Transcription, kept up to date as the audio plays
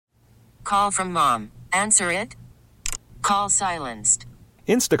Call from mom. Answer it. Call silenced.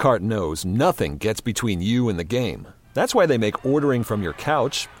 Instacart knows nothing gets between you and the game. That's why they make ordering from your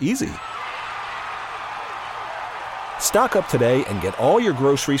couch easy. Stock up today and get all your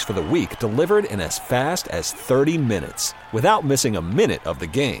groceries for the week delivered in as fast as 30 minutes without missing a minute of the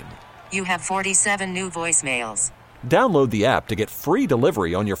game. You have 47 new voicemails. Download the app to get free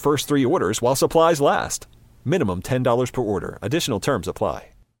delivery on your first 3 orders while supplies last. Minimum $10 per order. Additional terms apply.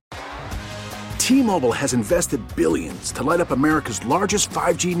 T-Mobile has invested billions to light up America's largest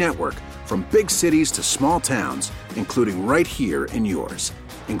 5G network, from big cities to small towns, including right here in yours.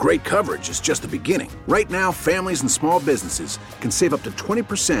 And great coverage is just the beginning. Right now, families and small businesses can save up to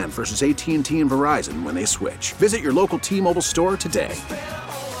 20% versus AT&T and Verizon when they switch. Visit your local T-Mobile store today.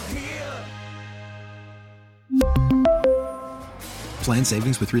 Plan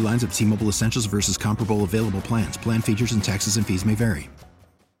savings with 3 lines of T-Mobile Essentials versus comparable available plans. Plan features and taxes and fees may vary.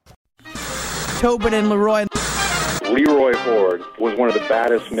 Tobin and Leroy. Leroy Ford was one of the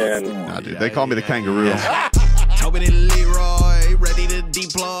baddest men. Nah, dude, they call me the kangaroo. Yeah. Tobin and Leroy, ready to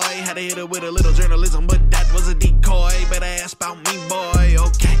deploy. Had to hit it with a little journalism, but that was a decoy. Better ask about me, boy.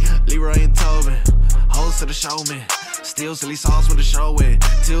 Okay, Leroy and Tobin, host to the showman. Still silly sauce with the show in.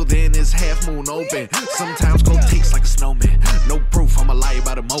 Till then, it's half moon open. Sometimes gold takes like a snowman. No proof, I'm a lie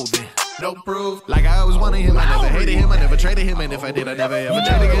about a molding. No proof. Like I always wanted him, I never hated him, I never traded him, and if I did, I never ever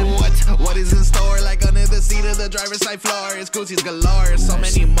traded again. What is in store? Like under the seat of the driver's side floor, it's Gucci's galore. So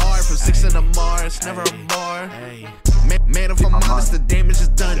many more from 6 in the Mars, never a bar. Man, if I'm honest, the damage is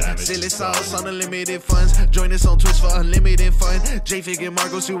done. Silly sauce on unlimited funds. Join us on Twitch for unlimited fun. J-Fig and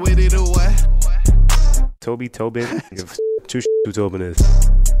Marcos, you with it or what? Toby Tobin. Give two who Tobin is.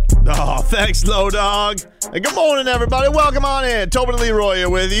 Oh, thanks, Low Dog. Hey, good morning, everybody. Welcome on in. Tobin and Leroy here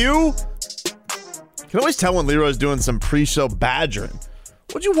with you. You can always tell when Leroy's doing some pre-show badgering.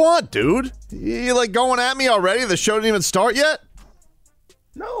 What'd you want, dude? You like going at me already? The show didn't even start yet?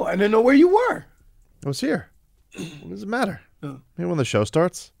 No, I didn't know where you were. I was here. What does it matter? Maybe when the show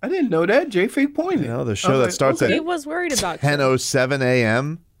starts? I didn't know that. J-Fig pointed. You know, the show that starts at He was worried about 10:07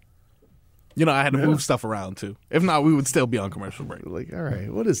 a.m. You know, I had to move stuff around, too. If not, we would still be on commercial break. Like, all right,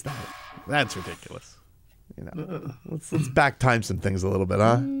 what is that? That's ridiculous. You know, let's back time some things a little bit,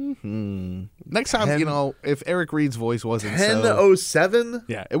 huh? Mm-hmm. Next time, you know, if Eric Reed's voice wasn't 10:07?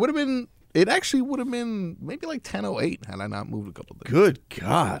 Yeah, it would have been, it actually would have been maybe like 10:08 had I not moved a couple days. Good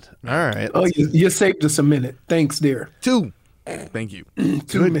God. All right. Oh, you saved us a minute. Thanks, dear. 2. Thank you.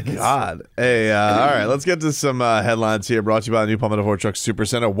 2 minutes. God. Hey, all right, let's get to some headlines here brought to you by the new Palmetto Ford Truck Super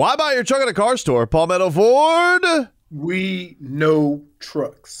Center. Why buy your truck at a car store? Palmetto Ford. We know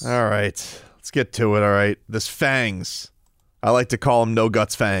trucks. All right, let's get to it, all right. This Fangs. I like to call him No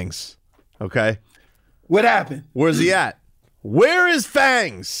Guts Fangs. Okay? What happened? Where's he at? Where is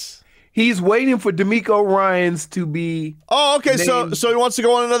Fangs? He's waiting for D'Amico Ryans to be... Oh, okay, so he wants to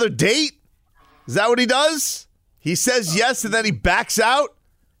go on another date? Is that what he does? He says yes and then he backs out?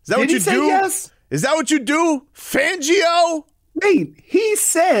 Is that what you do? Did he say yes? Is that what you do? Fangio? Wait, he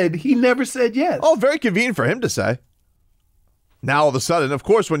said he never said yes. Oh, very convenient for him to say. Now all of a sudden, of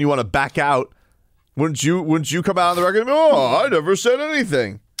course, when you want to back out, wouldn't you come out on the record and go, oh, I never said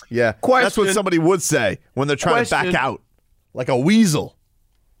anything? Yeah, that's what somebody would say when they're trying to back out. Like a weasel.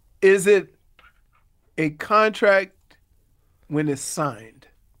 Is it a contract when it's signed,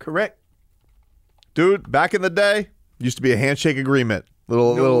 correct? Dude, back in the day, used to be a handshake agreement.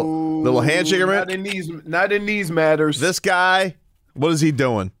 Little handshake agreement. Not in these matters. This guy, what is he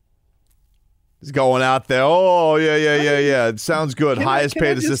doing? He's going out there. Oh, yeah. It sounds good. Highest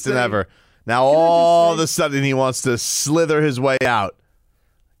paid assistant ever. Now all of a sudden he wants to slither his way out.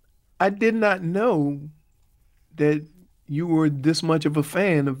 I did not know that you were this much of a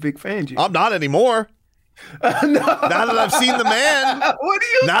fan of Vic Fangio. I'm not anymore. No. Now that I've seen the man, what are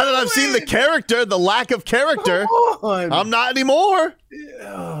you now doing? that I've seen the character, the lack of character, I'm not anymore.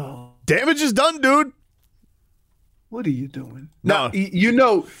 Oh. Damage is done, dude. What are you doing? No, now, you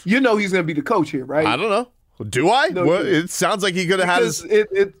know he's going to be the coach here, right? I don't know. Do I? No, well, it sounds like he could have had his.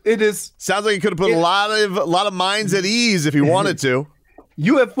 It is. Sounds like he could have put a lot of minds at ease if he wanted to.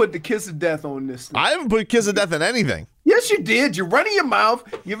 You have put the kiss of death on this thing. I haven't put kiss of death in anything. Yes, you did. You're running your mouth.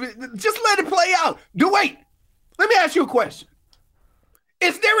 Just let it play out. Wait. Let me ask you a question.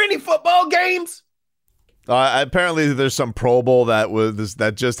 Is there any football games? Apparently, there's some Pro Bowl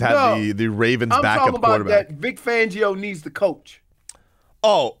that just had the Ravens backup quarterback. I'm talking about that Vic Fangio needs the coach.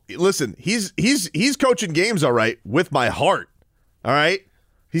 Oh, listen, he's coaching games all right with my heart. All right,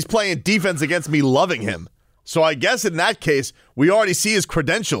 he's playing defense against me loving him. So I guess in that case, we already see his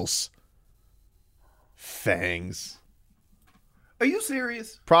credentials. Fangs. Are you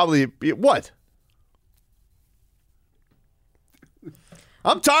serious? Probably. What?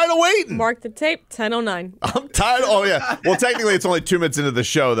 I'm tired of waiting. Mark the tape, 10:09. I'm tired. Oh, yeah. Well, technically, it's only 2 minutes into the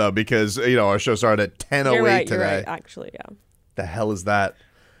show, though, because, our show started at 10:08 You're right, today. you're right, actually, yeah. The hell is that?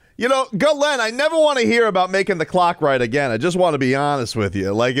 Glenn, I never want to hear about making the clock right again. I just want to be honest with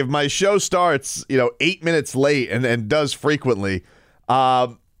you. Like, if my show starts, 8 minutes late and does frequently,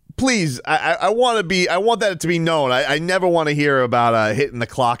 please, I want that to be known. I never want to hear about hitting the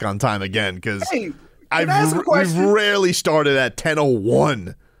clock on time again, because we've rarely started at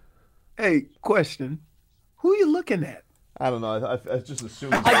 10:01. Hey, question. Who are you looking at? I don't know. I just assume.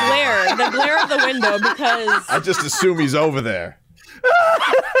 The glare of the window, because I just assume he's over there.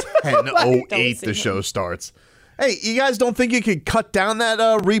 10:08 the show starts. Hey, you guys don't think you could cut down that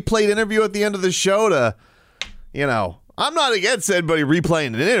replayed interview at the end of the show to, I'm not against anybody replaying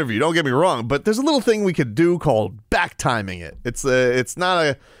an interview, don't get me wrong, but there's a little thing we could do called back timing it. It's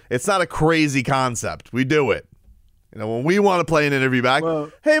not a crazy concept. We do it. When we want to play an interview back.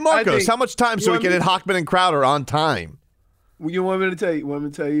 Well, hey, Marcos, how much time so we can hit Hochman and Crowder on time? You want me to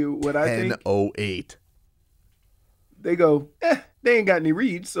tell you what I think? 10:08. They go, they ain't got any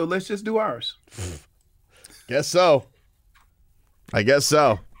reads, so let's just do ours. Guess so. I guess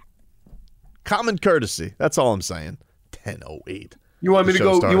so. Common courtesy. That's all I'm saying. 10:08. You want me to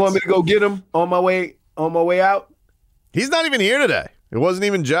go? Starts. You want me to go get him on my way out? He's not even here today. It wasn't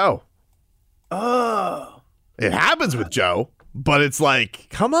even Joe. Oh. It happens with Joe, but it's like,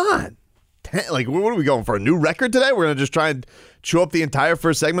 come on. What are we going for? A new record today? We're gonna just try and chew up the entire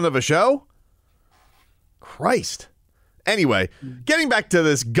first segment of a show? Christ. Anyway, getting back to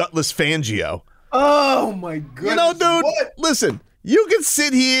this gutless Fangio. Oh my goodness. Dude, listen. You can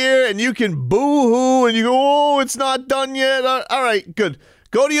sit here and you can boo-hoo and you go, oh, it's not done yet. All right, good.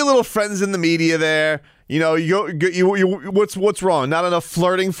 Go to your little friends in the media there. What's wrong? Not enough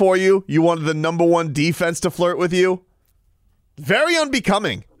flirting for you? You wanted the number one defense to flirt with you? Very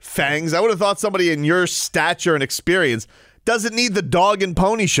unbecoming, Fangs. I would have thought somebody in your stature and experience doesn't need the dog and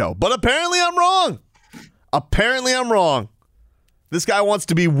pony show. But apparently I'm wrong. This guy wants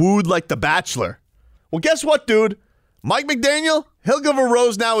to be wooed like The Bachelor. Well, guess what, dude? Mike McDaniel, he'll give a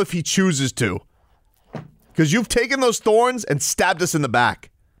rose now if he chooses to. Because you've taken those thorns and stabbed us in the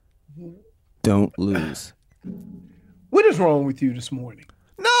back. Don't lose. What is wrong with you this morning?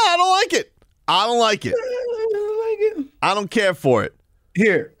 No, I don't like it. I don't like it. I don't care for it.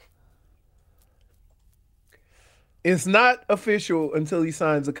 Here. It's not official until he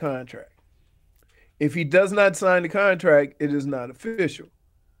signs a contract. If he does not sign the contract, it is not official.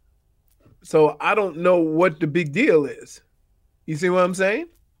 So I don't know what the big deal is. You see what I'm saying?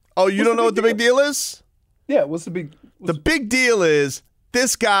 Oh, you don't know what the big deal is? Yeah, what's the big... The big deal is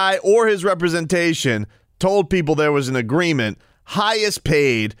this guy or his representation told people there was an agreement, highest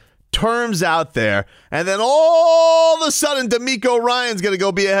paid, terms out there, and then all of a sudden DeMeco Ryan's going to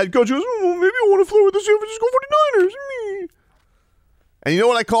go be a head coach. He goes, oh, maybe I want to flirt with the San Francisco 49ers. And you know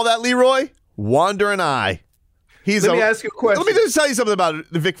what I call that, Leroy? Wandering eye. Let me ask you a question. Let me just tell you something about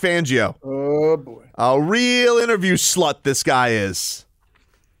Vic Fangio. Oh, boy. A real interview slut this guy is.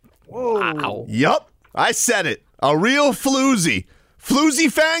 Whoa. Wow. Yup. I said it. A real floozy.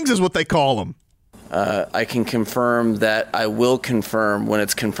 Floozy Fangs is what they call him. I can confirm that I will confirm when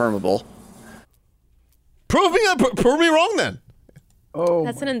it's confirmable. Prove me wrong then. Oh,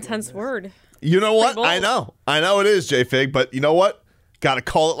 that's an intense word. You know what? I know it is, J-Fig, but you know what? Got to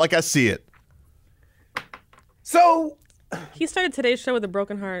call it like I see it. So he started today's show with a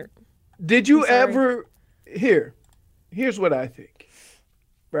broken heart. Did you ever here's what I think.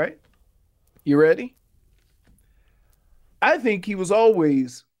 Right? You ready? I think he was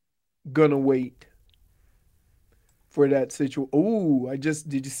always gonna wait for that situation. Ooh,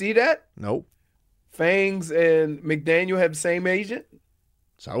 did you see that? Nope. Fangs and McDaniel have the same agent?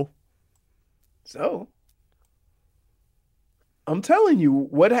 So? I'm telling you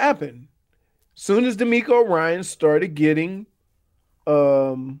what happened. Soon as DeMeco Ryan started getting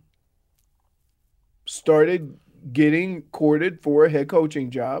courted for a head coaching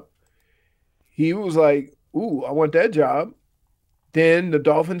job, he was like, ooh, I want that job. Then the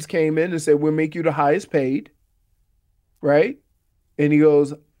Dolphins came in and said, we'll make you the highest paid. Right? And he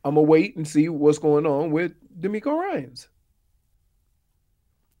goes, I'm going to wait and see what's going on with DeMeco Ryans.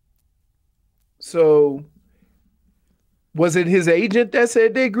 So was it his agent that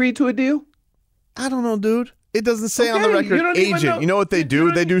said they agreed to a deal? I don't know, dude. It doesn't say on the record agent. You know what they do?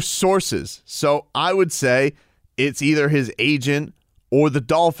 They do sources. So I would say it's either his agent or the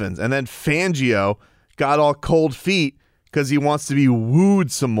Dolphins. And then Fangio got all cold feet because he wants to be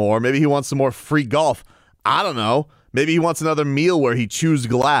wooed some more. Maybe he wants some more free golf. I don't know. Maybe he wants another meal where he chews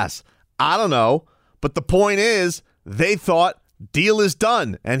glass. I don't know. But the point is, they thought deal is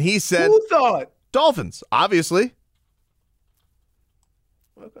done. And he said, who thought? Dolphins, obviously.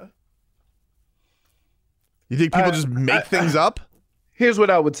 Okay. You think people just make things up? Here's what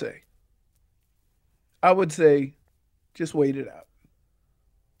I would say. I would say, just wait it out.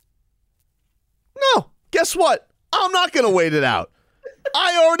 No. Guess what? I'm not going to wait it out.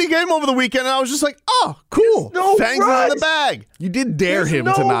 I already came over the weekend, and I was just like, oh, cool. Fangs is in the bag. You did dare him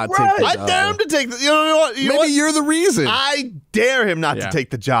to not take the job. I dare him to take the... You know what? Maybe you're the reason. I dare him not to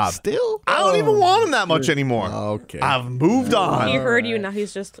take the job. Still? I don't even want him that much anymore. Okay. I've moved on. He heard you. Now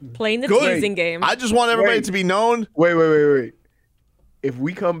he's just playing the teasing game. I just want everybody to be known. Wait. If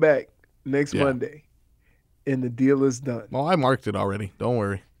we come back next Monday and the deal is done. Well, I marked it already. Don't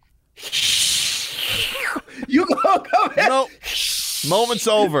worry. You gonna come back? No. Moment's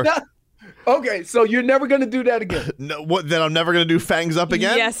over. Okay, so you're never going to do that again. No, what? Then I'm never going to do fangs up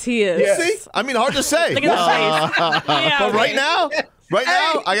again? Yes, he is. Yes. See? I mean, hard to say. Look at the face. Yeah, but right now,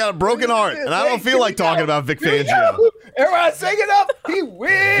 I got a broken heart, and I don't feel like talking about Vic Fangio. Everybody sing it up. He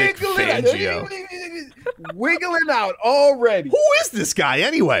wiggling out already. Who is this guy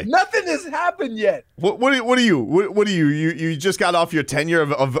anyway? Nothing has happened yet. What are you? You just got off your tenure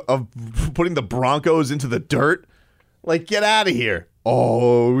of putting the Broncos into the dirt? Like, get out of here.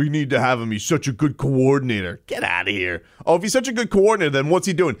 Oh, we need to have him. He's such a good coordinator. Get out of here. Oh, if he's such a good coordinator, then what's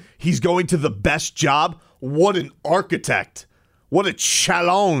he doing? He's going to the best job? What an architect. What a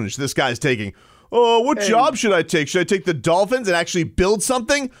challenge this guy's taking. Oh, what job should I take? Should I take the Dolphins and actually build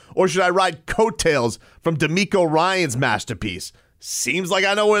something? Or should I ride coattails from DeMeco Ryans' masterpiece? Seems like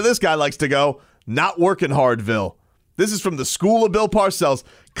I know where this guy likes to go. Not working hardville. This is from the school of Bill Parcells.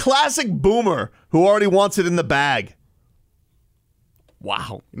 Classic boomer who already wants it in the bag.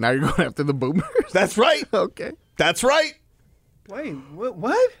 Wow. Now you're going after the boomers? That's right. Okay. That's right. Wait,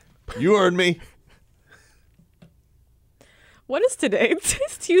 what? You heard me. What is today?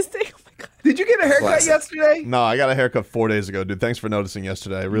 It's Tuesday. Oh my God. Did you get a haircut yesterday? No, I got a haircut 4 days ago, dude. Thanks for noticing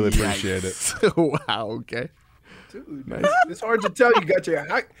yesterday. I really appreciate it. Wow, okay. Dude, nice. It's hard to tell you got your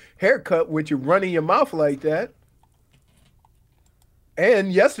haircut with you running your mouth like that.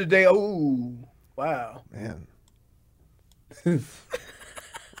 And yesterday, oh, wow. Man.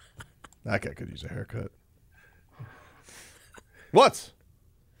 That guy could use a haircut. What?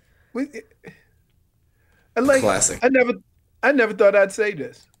 Classic. I never thought I'd say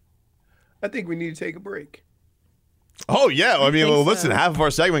this. I think we need to take a break. Oh yeah, I mean, well, listen, half of our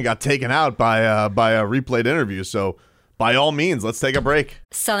segment got taken out by a replayed interview, so by all means, let's take a break.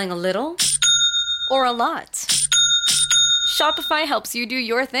 Selling a little or a lot? Shopify helps you do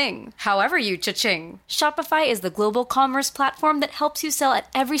your thing, however you cha-ching. Shopify is the global commerce platform that helps you sell at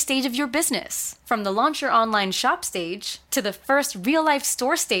every stage of your business. From the launch your online shop stage, to the first real-life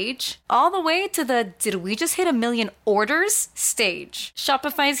store stage, all the way to the did we just hit 1 million orders stage.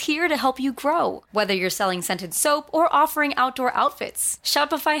 Shopify's here to help you grow. Whether you're selling scented soap or offering outdoor outfits,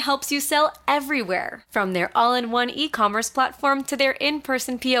 Shopify helps you sell everywhere. From their all-in-one e-commerce platform to their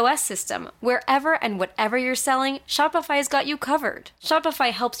in-person POS system, wherever and whatever you're selling, Shopify's got you covered.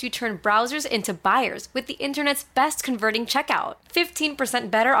 Shopify helps you turn browsers into buyers with the internet's best converting checkout.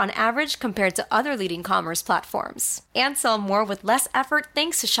 15% better on average compared to other leading commerce platforms. And sell more with less effort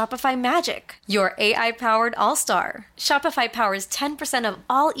thanks to Shopify Magic, your AI-powered all-star. Shopify powers 10% of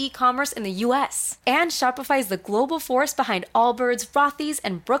all e-commerce in the US. And Shopify is the global force behind Allbirds, Rothy's,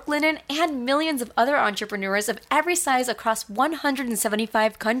 and Brooklinen, and millions of other entrepreneurs of every size across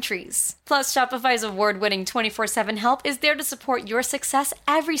 175 countries. Plus, Shopify's award-winning 24/7 help is there to support your success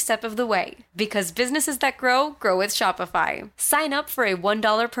every step of the way. Because businesses that grow with Shopify. Sign up for a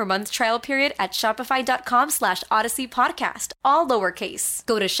 $1 per month trial period at shopify.com/Odyssey Podcast, all lowercase.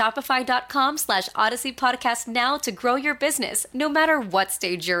 Go to shopify.com/Odyssey Podcast now to grow your business, no matter what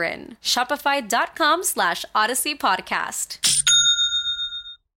stage you're in. Shopify.com/Odyssey Podcast.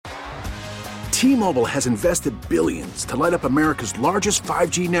 T-Mobile has invested billions to light up America's largest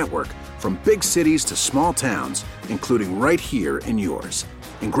 5G network, from big cities to small towns, including right here in yours.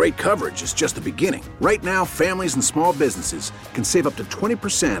 And great coverage is just the beginning. Right now, families and small businesses can save up to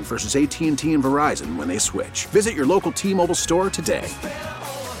 20% versus AT&T and Verizon when they switch. Visit your local T-Mobile store today.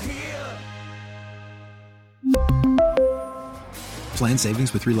 Plan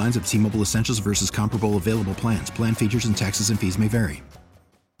savings with 3 lines of T-Mobile Essentials versus comparable available plans. Plan features and taxes and fees may vary.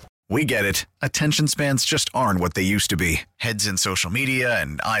 We get it. Attention spans just aren't what they used to be. Heads in social media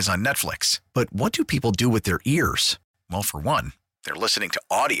and eyes on Netflix. But what do people do with their ears? Well, for one, they're listening to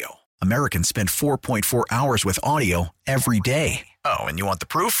audio. Americans spend 4.4 hours with audio every day. Oh, and you want the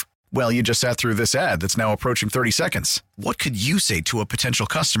proof? Well, you just sat through this ad that's now approaching 30 seconds. What could you say to a potential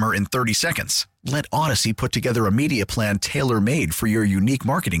customer in 30 seconds? Let Odyssey put together a media plan tailor-made for your unique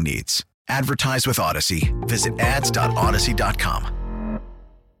marketing needs. Advertise with Odyssey. Visit ads.odyssey.com.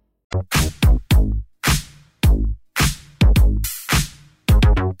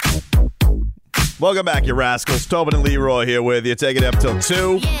 Welcome back, you rascals. Tobin and Leroy here with you. Take it up till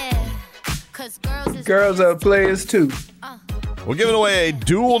 2. Girls are players too. We're giving away a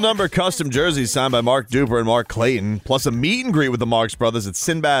dual number custom jersey signed by Mark Duper and Mark Clayton, plus a meet and greet with the Marx Brothers at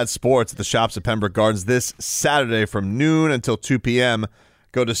Sinbad Sports at the shops at Pembroke Gardens this Saturday from noon until 2 p.m.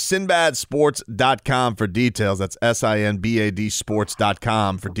 Go to sinbadsports.com for details. That's SINBAD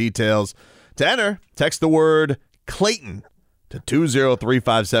sports.com for details. To enter, text the word Clayton to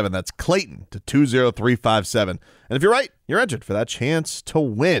 20357. That's Clayton to 20357. And if you're right, you're entered for that chance to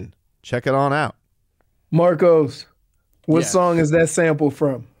win. Check it on out. Marcos, what song is that sample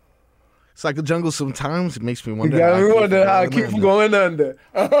from? It's like the jungle sometimes. It makes me wonder. You got me wonder how I keep from going under.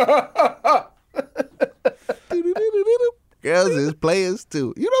 Girls is players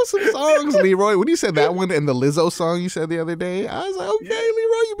too. You know some songs, Leroy. When you said that one and the Lizzo song you said the other day, I was like, okay,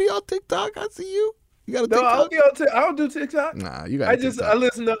 Leroy, you be on TikTok. I see you. You got a TikTok? No, I'll be on I don't do TikTok. Nah, you got. I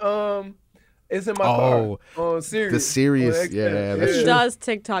listen to it's in my car on Sirius. The Sirius, He does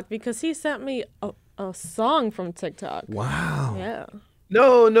TikTok because he sent me a song from TikTok. Wow. Yeah.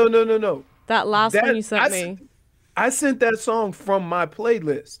 No. That last one you sent me. I sent that song from my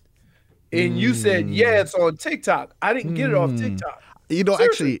playlist. And you said, it's on TikTok. I didn't get it off TikTok. You know,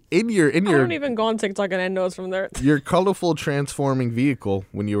 Seriously. actually, in your I don't even go on TikTok and I know it's from there. your colorful transforming vehicle,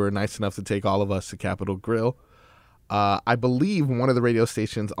 when you were nice enough to take all of us to Capitol Grill, I believe one of the radio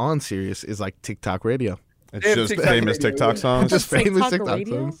stations on Sirius is like TikTok radio. It's just TikTok famous radio. TikTok songs? Just famous TikTok TikTok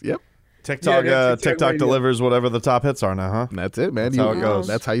radio? songs. Yep. TikTok delivers whatever the top hits are now, huh? That's it, man. That's how it goes.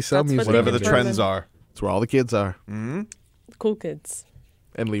 That's how you sell music. Whatever the trends are. That's where all the kids are. Mm-hmm. Cool kids.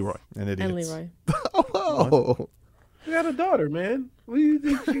 And Leroy. And idiots. And Leroy. Oh. You got a daughter, man. What do you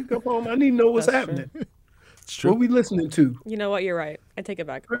think she come home? I need to know what's happening. It's true. What we listening to? You know what? You're right. I take it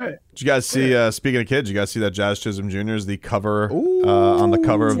back. Right. Did you guys see, speaking of kids, you guys see that Jazz Chisholm Jr. is the cover on the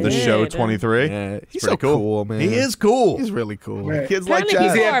cover of the show 23? Yeah, he's pretty so cool, man. He is cool. He's really cool. Right. Kids like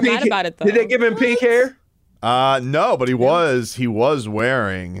Jazz. People are mad about it, though. Did they give him pink hair? No, but he was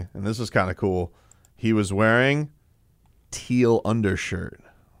wearing, and this is kind of cool, he was wearing teal undershirt.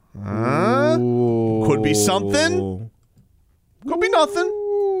 Could be something. Could be nothing.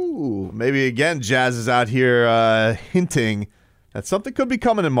 Maybe, again, Jazz is out here hinting that something could be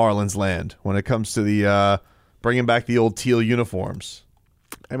coming in Marlins land when it comes to the bringing back the old teal uniforms.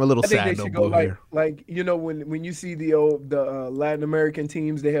 I'm a little I think sad. they should go like you know when you see the Latin American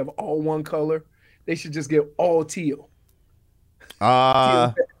teams, they have all one color. They should just get all teal.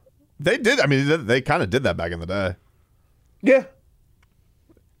 They did. I mean, they kind of did that back in the day. Yeah.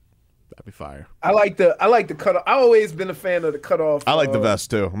 That'd be fire. I like the cut off. I've always been a fan of the cut off. I like the vest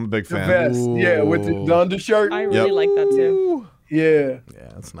too. I'm a big fan. The vest, yeah, with the undershirt. I really like that too. Yeah. Yeah,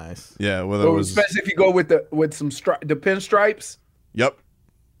 that's nice. Yeah, whether it was especially if you go with the pinstripes. Yep.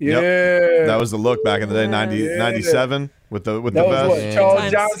 Yeah. Yep. That was the look back in the day, 97 with the that vest. Was what,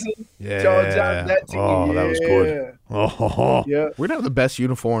 Charles Johnson. Yeah. Charles Johnson. That team. Oh, that was good. Oh. Yeah. We're gonna have the best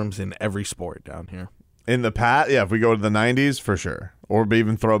uniforms in every sport down here. In the past, yeah, if we go to the 90s, for sure. Or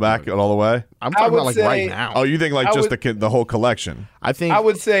even throwback it all the way. I'm talking about like right now. Oh, you think like just the whole collection? I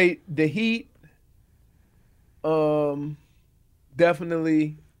would say the Heat,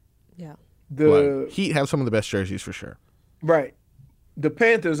 definitely. Yeah. The Heat have some of the best jerseys for sure. Right. The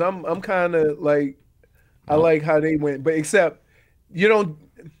Panthers, I'm kind of like, I like how they went, but except you don't,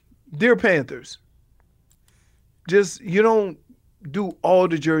 dear Panthers, just you don't do all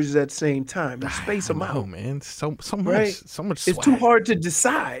the jerseys at the same time. You space them out, man. So much, right? so much. It's too hard to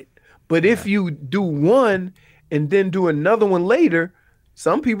decide. But if you do one and then do another one later,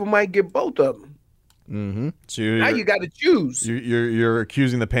 some people might get both of them. Mm-hmm. So now you got to choose. You're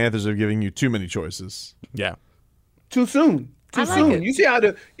accusing the Panthers of giving you too many choices. Yeah. Too soon. Too soon. You see how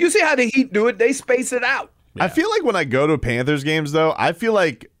the Heat do it? They space it out. Yeah. I feel like when I go to Panthers games, though, I feel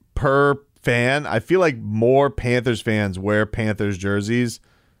like per fan, I feel like more Panthers fans wear Panthers jerseys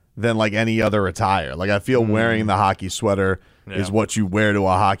than like any other attire. Like I feel wearing the hockey sweater is what you wear to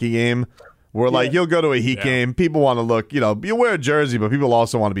a hockey game. Where like you'll go to a Heat game, people want to look, you wear a jersey, but people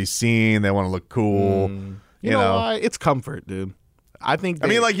also want to be seen. They want to look cool. You know why? It's comfort, dude. I mean,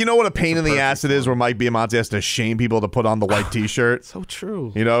 like, you know what a pain in the ass it is where Mike Biamonte has to shame people to put on the white T-shirt? So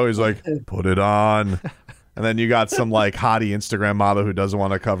true. He's like, put it on. And then you got some, like, hottie Instagram model who doesn't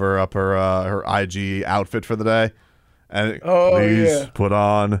want to cover up her IG outfit for the day. And please put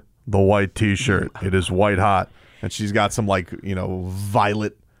on the white T-shirt. It is white hot. And she's got some,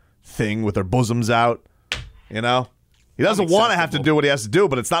 violet thing with her bosoms out, He doesn't want to have to do what he has to do,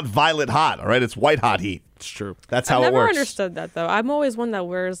 but it's not violet hot, all right? It's white hot heat. It's true. That's how it works. I've never understood that, though. I'm always one that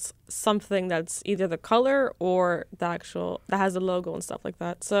wears something that's either the color or that has a logo and stuff like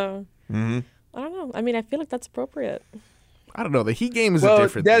that. So, I don't know. I mean, I feel like that's appropriate. I don't know. The Heat game is a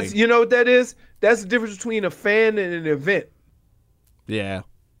different thing. You know what that is? That's the difference between a fan and an event. Yeah.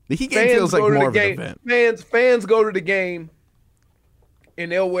 The Heat game feels like more of an event. Fans go to the game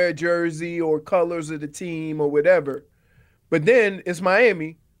and they'll wear a jersey or colors of the team or whatever. But then it's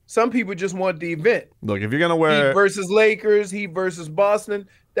Miami. Some people just want the event. Look, if you're going to wear... Heat versus Lakers, Heat versus Boston,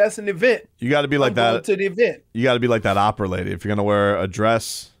 that's an event. You got to be like that. To the event. You got to be like that opera lady. If you're going to wear a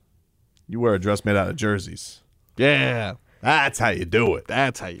dress, you wear a dress made out of jerseys. Yeah. That's how you do it.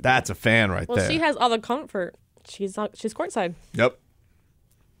 That's a fan right there. Well, she has all the comfort. She's courtside. Yep.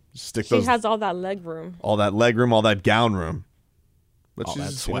 She has all that leg room. All that leg room, all that gown room. But all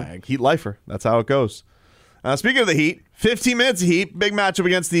that swag. Heat lifer. That's how it goes. Speaking of the Heat, 15 minutes of Heat. Big matchup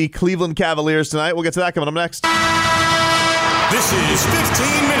against the Cleveland Cavaliers tonight. We'll get to that coming up next. This is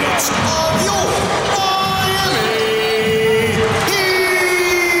 15 minutes of your Miami Heat.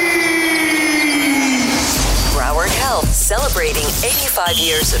 Broward Health, celebrating 85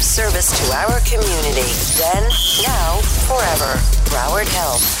 years of service to our community. Then, now, forever. Broward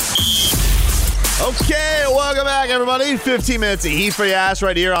Health. Okay, welcome back, everybody. 15 minutes of Heat for your ass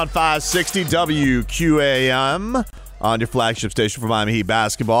right here on 560 WQAM on your flagship station for Miami Heat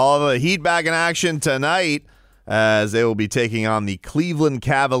basketball. The Heat back in action tonight as they will be taking on the Cleveland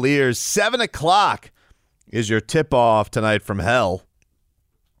Cavaliers. 7 o'clock is your tip-off tonight from hell.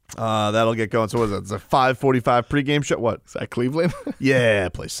 That'll get going. So what is it? It's a 5:45 pregame show. What? Is that Cleveland? Yeah,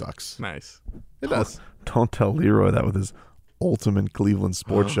 place sucks. Nice. It does. Don't tell Leroy that with his ultimate Cleveland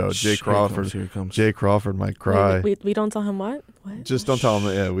sports show. Jay Crawford. Here it comes. Jay Crawford might cry. We don't tell him what? Just don't tell him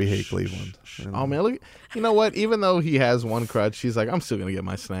that, we hate Cleveland. Oh, man. Look, you know what? Even though he has one crutch, he's like, I'm still going to get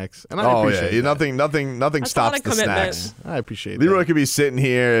my snacks. And I appreciate that. Nothing stops the snacks. I appreciate Leroy that. could be sitting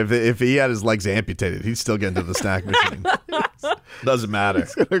here. If he had his legs amputated, he'd still get into the snack machine. Doesn't matter.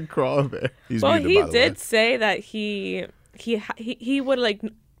 He's going to crawl there. He's well, muted, he by the way. did say that he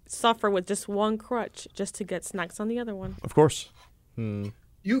would suffer with just one crutch just to get snacks on the other one. Of course.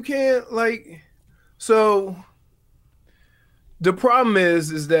 You can't so the problem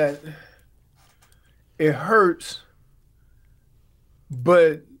is that it hurts,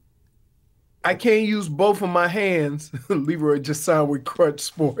 but I can't use both of my hands. Leroy just signed with Crutch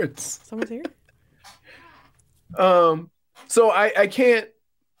Sports. Someone's here? So I can't,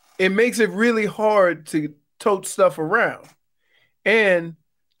 it makes it really hard to tote stuff around. And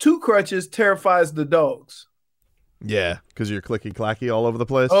 2 crutches terrifies the dogs. Yeah, because you're clicky-clacky all over the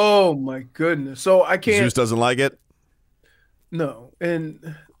place. Oh, my goodness. So I can't. Zeus doesn't like it? No.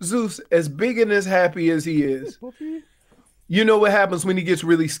 And Zeus, as big and as happy as he is, you know what happens when he gets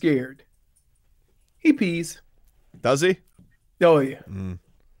really scared? He pees. Does he? Oh, yeah.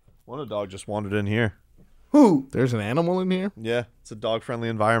 One dog just wandered in here. Who? There's an animal in here? Yeah, it's a dog-friendly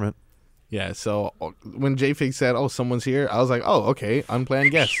environment. Yeah, so when J-Fig said, someone's here, I was like, okay,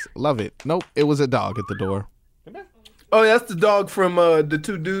 unplanned guest. Love it. Nope, it was a dog at the door. Oh, that's the dog from the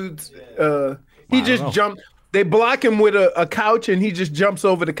 2 dudes. He just jumped. They block him with a couch, and he just jumps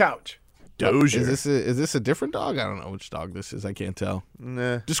over the couch. Dozier. Is this a different dog? I don't know which dog this is. I can't tell.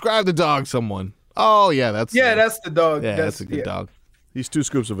 Nah. Describe the dog, someone. Oh, yeah, that's the dog. Yeah, that's a good dog. He's 2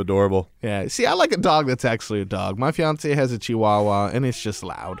 scoops of adorable. Yeah, see, I like a dog that's actually a dog. My fiance has a Chihuahua, and it's just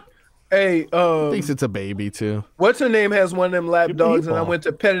loud. Hey, thinks it's a baby too. What's her name has one of them lap dogs, and I went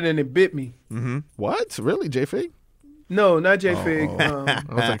to pet it and it bit me. What? Really, J-Fig? No, not J-Fig. I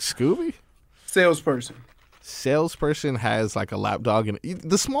was like Scooby. Salesperson has like a lap dog, and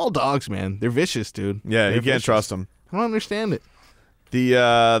the small dogs, man, they're vicious, dude. Yeah, they're you can't trust them. I don't understand it.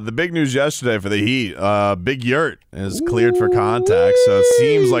 The big news yesterday for the Heat, Big Yurt is cleared for contact, so it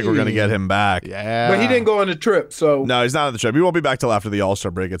seems like we're going to get him back. Yeah. But he didn't go on the trip, so. No, he's not on the trip. He won't be back till after the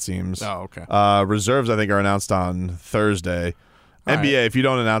All-Star break, it seems. Oh, okay. Reserves, I think, are announced on Thursday. All NBA, right. if you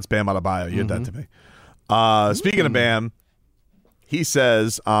don't announce Bam Adebayo, you did that to me. Speaking of Bam, he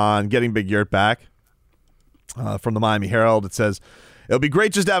says on getting Big Yurt back from the Miami Herald, it says, it'll be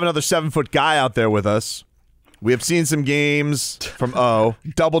great just to have another 7-foot guy out there with us. We have seen some games from O,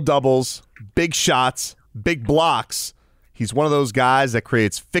 double-doubles, big shots, big blocks. He's one of those guys that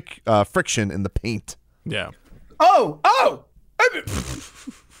creates friction in the paint. Yeah. Oh!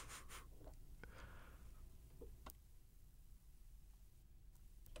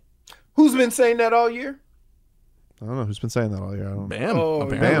 Who's been saying that all year? I don't know who's been saying that all year. I don't know. Bam. Oh,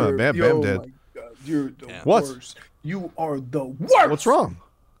 Bam did. My God, you're the What? worst. You are the worst. What's wrong?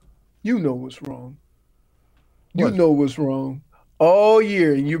 You know what's wrong. You know what's wrong. All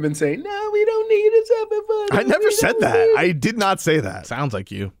year, and you've been saying, "No, we don't need a 7-footer." I never said that. I did not say that. Sounds like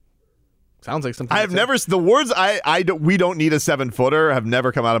you. Sounds like something. I have never. The words we don't need a 7-footer have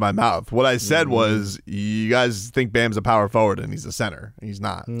never come out of my mouth. What I said was, you guys think Bam's a power forward and he's a center. He's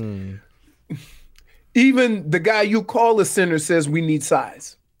not. Even the guy you call a center says we need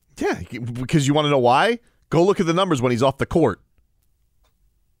size. Yeah, because you want to know why? Go look at the numbers when he's off the court.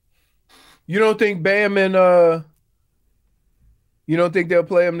 You don't think Bam and you don't think they'll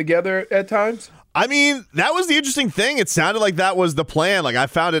play them together at times? I mean, that was the interesting thing. It sounded like that was the plan. Like, I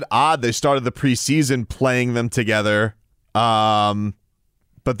found it odd they started the preseason playing them together, but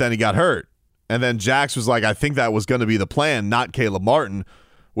then he got hurt. And then Jax was like, I think that was going to be the plan, not Caleb Martin,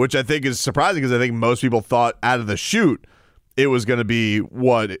 which I think is surprising because I think most people thought out of the chute it was going to be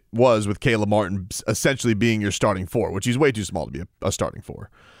what it was with Caleb Martin essentially being your starting four, which he's way too small to be a starting four.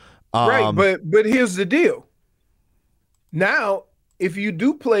 Right, but here's the deal. Now, if you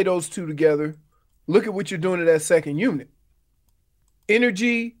do play those two together, look at what you're doing to that second unit.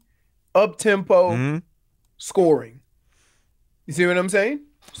 Energy, up-tempo, scoring. You see what I'm saying?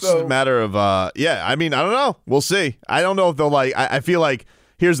 So, it's a matter of, I mean, I don't know. We'll see. I don't know if they'll I feel like,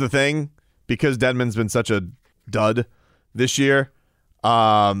 here's the thing, because Dedmon's been such a dud this year,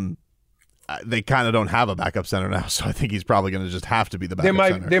 they kind of don't have a backup center now, so I think he's probably going to just have to be the backup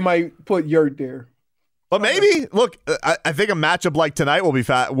center. They might put Yurt there. But maybe, look, I think a matchup like tonight would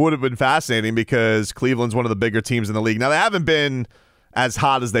have been fascinating because Cleveland's one of the bigger teams in the league. Now, they haven't been as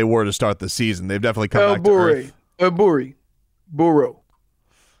hot as they were to start the season. They've definitely come back to earth. Burrow.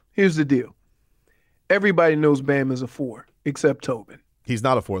 Here's the deal. Everybody knows Bam is a 4, except Tobin. He's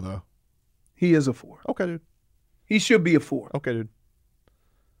not a 4, though. He is a 4. Okay, dude. He should be a 4. Okay, dude.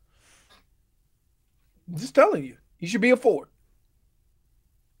 I'm just telling you. He should be a 4.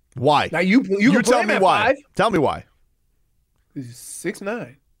 Why? Now you tell me why. 5. Tell me why. He's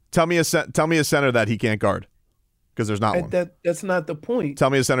 6'9". Tell me a center that he can't guard, because there's not one. That's not the point. Tell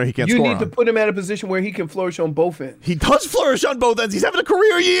me a center he can't score You on. need to put him at a position where he can flourish on both ends. He does flourish on both ends. He's having a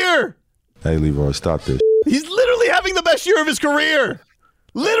career year. Hey, Leroy, stop this. He's literally having the best year of his career.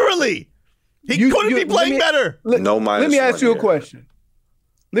 Literally. He couldn't be playing better. Let me ask you a question.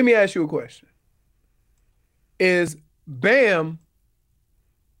 Let me ask you a question. Is Bam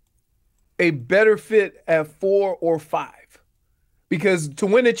a better fit at 4 or 5? Because to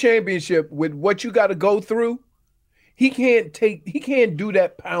win a championship with what you got to go through, he can't do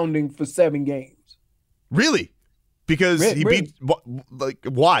that pounding for 7 games. Really? Because he beat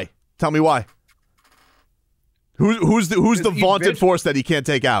why? Tell me why. Who's the vaunted force that he can't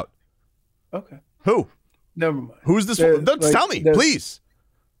take out? Okay. Who? Never mind. Who's this? Tell me, please.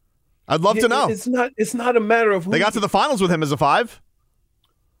 I'd love to know. It's not a matter of who. They got to the finals with him as a 5.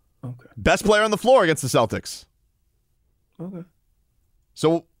 Okay. Best player on the floor against the Celtics. Okay.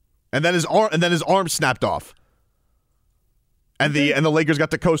 So, and then his arm snapped off. And the Lakers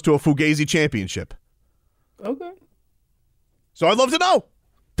got to coast to a Fugazi championship. Okay. So I'd love to know.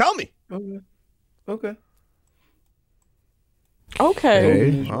 Tell me. Okay.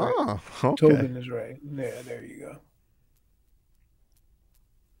 Okay. Oh, okay. Tobin is right. Yeah, there you go.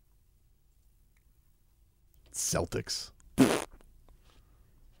 Celtics.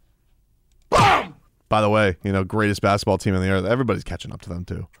 By the way, greatest basketball team on the earth. Everybody's catching up to them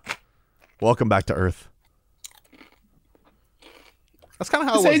too. Welcome back to Earth. That's kind of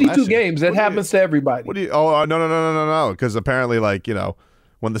how it's it was 82 games. That happens to everybody. What do you? Oh, no. Because apparently,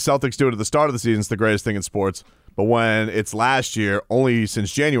 when the Celtics do it at the start of the season, it's the greatest thing in sports. But when it's last year, only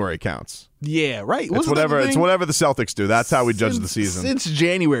since January counts. Yeah, right. It's whatever the Celtics do. That's how we judge the season. Since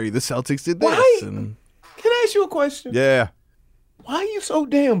January, the Celtics did this. Why? Can I ask you a question? Yeah. Why are you so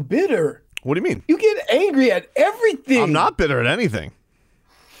damn bitter? What do you mean? You get angry at everything. I'm not bitter at anything.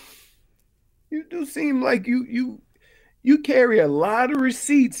 You do seem like you carry a lot of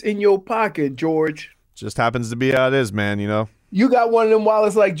receipts in your pocket, George. Just happens to be how it is, man, You got one of them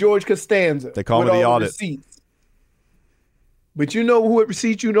wallets like George Costanza. They call me the audit. Receipts. But you know what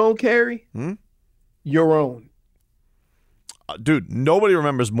receipt you don't carry? Your own. Dude, nobody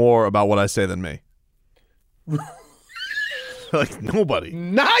remembers more about what I say than me. Nobody.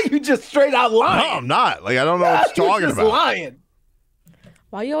 Now you just straight out lying. No, I'm not. I don't know what you're talking about. Lying.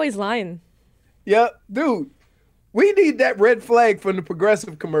 Why are you always lying? Yeah, dude. We need that red flag from the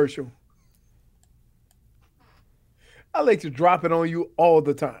Progressive commercial. I like to drop it on you all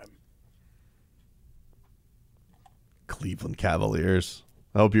the time. Cleveland Cavaliers.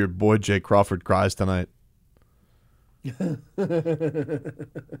 I hope your boy Jay Crawford cries tonight.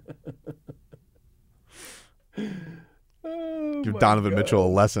 Give Donovan Mitchell a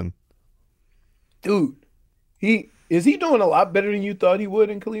lesson. Dude, is he doing a lot better than you thought he would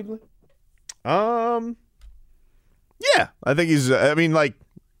in Cleveland? Yeah, I think he's. I mean, like,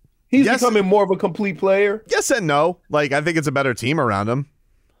 he's becoming more of a complete player. Yes and no. Like, I think it's a better team around him,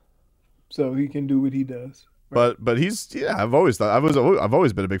 so he can do what he does. Right? But he's. Yeah, I've always thought I've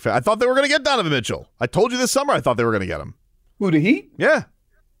always been a big fan. I thought they were going to get Donovan Mitchell. I told you this summer I thought they were going to get him. Who, the Heat? Yeah.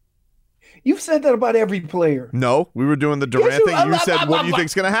 You've said that about every player. No, we were doing the Durant thing. You said, what do you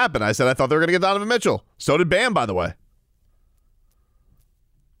think's going to happen? I said, I thought they were going to get Donovan Mitchell. So did Bam, by the way.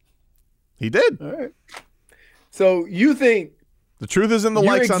 He did. All right. So you think the truth is in the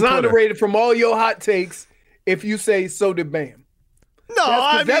you're likes on Twitter. exonerated from all your hot takes if you say so did Bam? No,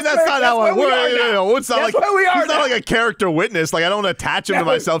 I mean, that's not how I work. It's not like he's not like a character witness. Like, I don't attach him to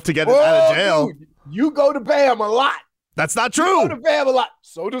myself to get him out of jail. Dude, you go to Bam a lot. That's not true. You go to Bam a lot.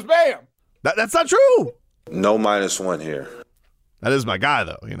 So does Bam. That's not true. No -1 here. That is my guy,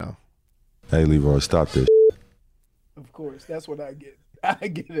 though, you know. Hey, Leroy, stop this. Of course, that's what I get. I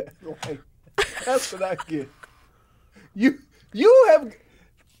get it. Like, that's what I get. You have.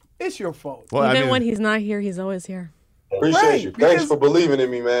 It's your fault. Well, even when he's not here, he's always here. Appreciate you. Thanks for believing in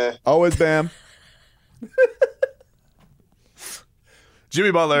me, man. Always Bam.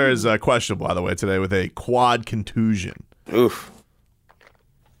 Jimmy Butler is questionable, by the way, today with a quad contusion. Oof.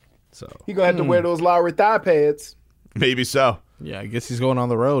 So He's going to have to wear those Lowry thigh pads. Maybe so. Yeah, I guess he's going on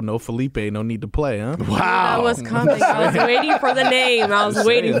the road. No Felipe, no need to play, huh? Wow. That was coming. I was waiting for the name. I was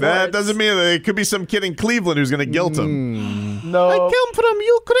waiting for that. it. Doesn't mean that it could be some kid in Cleveland who's going to guilt him. No. I come from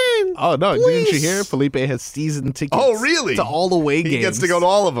Ukraine. Oh, no. Please. Didn't you hear? Felipe has season tickets. Oh, really? To all the away games. He gets to go to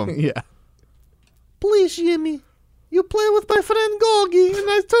all of them. Yeah. Please, Jimmy. You play with my friend Gogi, and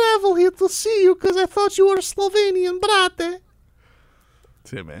I travel here to see you because I thought you were Slovenian, brate.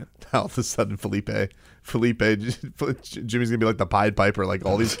 That's it, man. All of a sudden, Felipe, Jimmy's going to be like the Pied Piper, like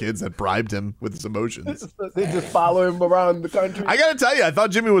all these kids that bribed him with his emotions. They just follow him around the country. I got to tell you, I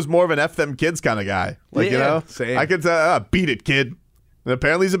thought Jimmy was more of an F them kids kind of guy. Like, you know, same. I could beat it, kid. And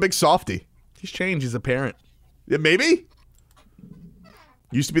apparently he's a big softy. He's changed. He's a parent. Yeah, maybe.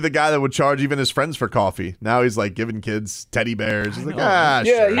 Used to be the guy that would charge even his friends for coffee. Now he's like giving kids teddy bears. He's like,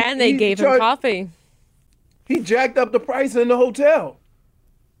 sure. And they gave him coffee. He jacked up the price in the hotel.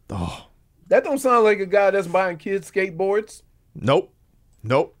 Oh. That don't sound like a guy that's buying kids skateboards. Nope.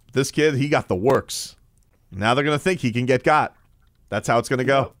 This kid, he got the works. Now they're going to think he can get got. That's how it's going to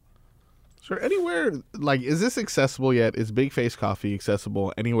go. Sure. Anywhere, like, is this accessible yet? Is Big Face Coffee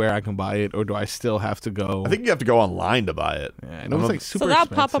accessible anywhere I can buy it, or do I still have to go? I think you have to go online to buy it. Yeah, I know it's like super So that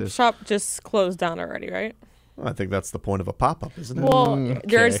expensive. pop-up shop just closed down already, right? I think that's the point of a pop-up, isn't it? Well,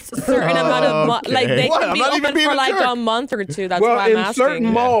 there's a certain amount of like they What? can I'm be not even open being for a like jerk. a month or two. That's well, why I'm in asking.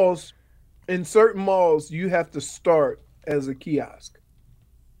 certain malls, you have to start as a kiosk.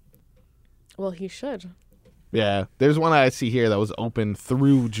 Well, he should. Yeah, there's one I see here that was open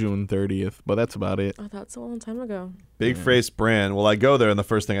through June 30th, but that's about it. Oh, that's a long time ago. Big Face brand. Well, I go there and the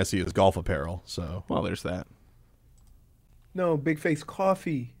first thing I see is golf apparel. So, well, there's that. No, Big Face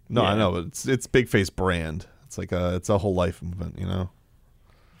Coffee. No, I know it's Big Face brand. It's like it's a whole life movement, you know.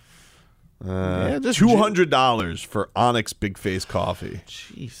 Just $200 for Onyx Big Face coffee.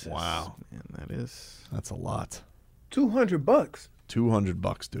 Jesus, wow, man, that's a lot. $200.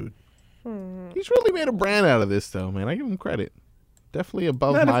 $200, dude. He's really made a brand out of this, though, man. I give him credit. Definitely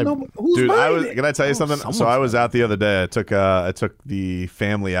above my. Dude, can I tell you something? So I was out the other day. I took the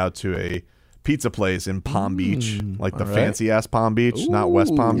family out to a pizza place in Palm Beach, like the fancy ass Palm Beach, not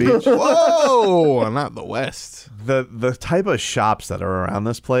West Palm Beach. Whoa, not the West. The type of shops that are around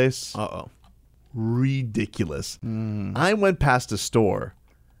this place. Ridiculous. Mm. I went past a store.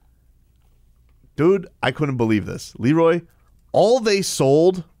 Dude, I couldn't believe this. Leroy, all they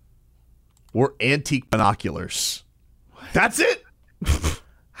sold were antique binoculars. That's it.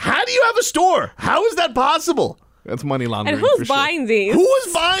 How do you have a store? How is that possible? That's money laundering. And who's buying these? Who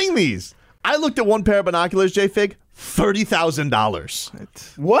is buying these? I looked at one pair of binoculars, J-Fig,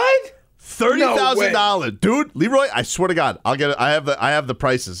 $30,000. What? $30,000, dude. Leroy, I swear to God, I'll get it. I have the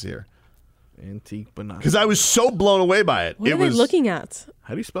prices here. Antique binoculars. Because I was so blown away by it. What are they looking at?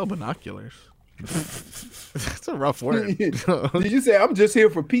 How do you spell binoculars? That's a rough word. Did you say I'm just here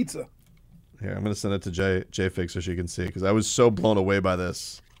for pizza? Here, I'm going to send it to J-Fig so she can see, because I was so blown away by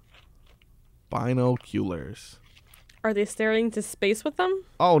this. Binoculars. Are they staring into space with them?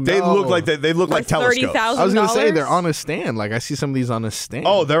 Oh no, they look like telescopes. I was gonna say they're on a stand. Like I see some of these on a stand.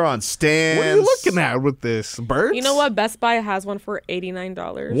 Oh, they're on stands. What are you looking at with this? Birds? You know what? Best Buy has one for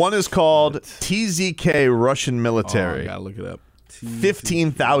 $89. One is called TZK Russian Military. Oh, I gotta look it up.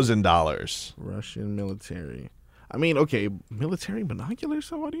 $15,000. Russian military. I mean, okay, military binoculars.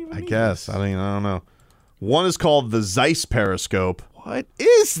 So what do you? I guess. I don't know. One is called the Zeiss periscope. What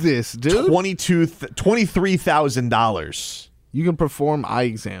is this, dude? $23,000. You can perform eye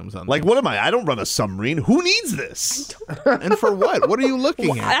exams on. Like, what am I? I don't run a submarine. Who needs this? And for what? What are you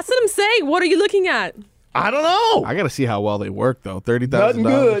looking at? That's what I'm saying. What are you looking at? I don't know. I got to see how well they work, though. $30,000. Nothing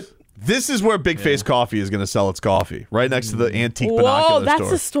good. This is where Big Face Coffee is going to sell its coffee, right next to the antique binocular Whoa, store.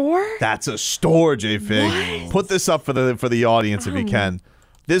 that's a store? That's a store, J-Fig. Put this up for the audience if you can.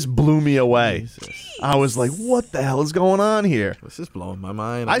 This blew me away. Jesus. I was like, what the hell is going on here? This is blowing my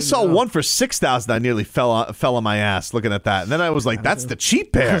mind. I saw one for $6,000. I nearly fell on my ass looking at that. And then I was like, that's the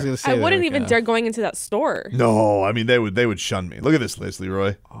cheap pair. I wouldn't even dare going into that store. No, I mean, they would shun me. Look at this list,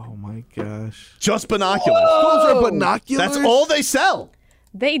 Leroy. Oh, my gosh. Just binoculars. Those are binoculars? That's all they sell.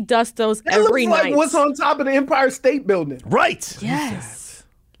 They dust those That every looks night. like what's on top of the Empire State Building. Right. Yes.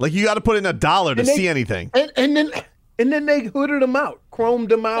 Like you got to put in $1 to see anything. And then they hooded them out, chromed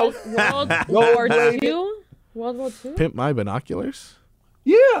them out. World War II? World War II? Pimp my binoculars?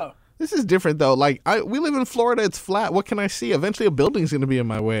 Yeah. This is different, though. Like, we live in Florida. It's flat. What can I see? Eventually, a building's going to be in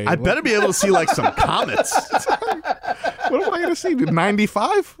my way. I better be able to see, like, some comets. What am I going to see?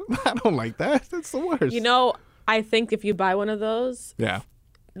 95? I don't like that. That's the worst. You know, I think if you buy one of those, yeah.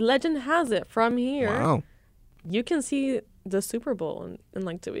 Legend has it from here. Wow. You can see the Super Bowl in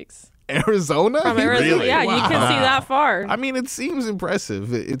like 2 weeks. Arizona? From Arizona, Really? yeah, Wow. you can see that far. I mean, it seems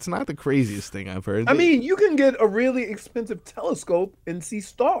impressive. It's not the craziest thing I've heard. I mean, you can get a really expensive telescope and see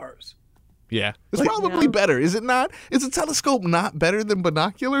stars. Yeah. It's probably better, is it not? Is a telescope not better than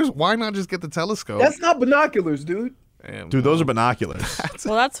binoculars? Why not just get the telescope? That's not binoculars, dude. Dude, those are binoculars.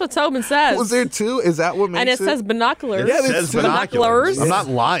 Well, that's what Tobin says. Was there two? Is that what makes and it says binoculars. It says binoculars. I'm not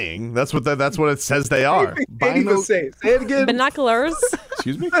lying. That's what it says they are. Can't even say it. Say it again. Binoculars.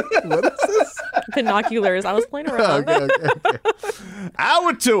 Excuse me? What is this? Binoculars. I was playing around. Okay.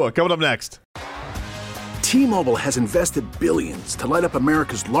 Hour two coming up next. T-Mobile has invested billions to light up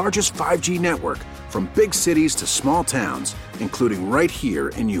America's largest 5G network, from big cities to small towns, including right here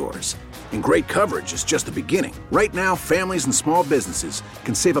in yours. And great coverage is just the beginning. Right now, families and small businesses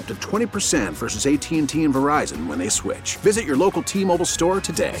can save up to 20% versus AT&T and Verizon when they switch. Visit your local T-Mobile store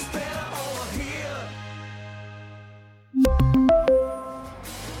today.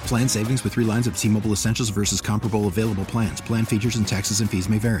 Plan savings with 3 lines of T-Mobile Essentials versus comparable available plans. Plan features and taxes and fees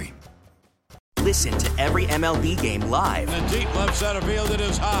may vary. Listen to every MLB game live. In the deep left center field, it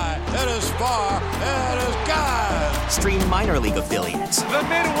is high, it is far, it is God. Stream minor league affiliates. The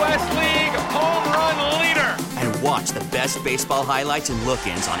Midwest League home run leader. And watch the best baseball highlights and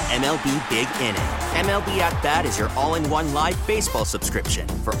look-ins on MLB Big Inning. MLB At Bat is your all-in-one live baseball subscription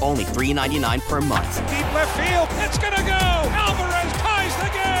for only $3.99 per month. Deep left field, it's gonna go. Alvarez ties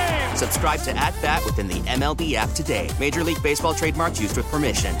the game. Subscribe to At Bat within the MLB app today. Major League Baseball trademarks used with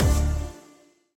permission.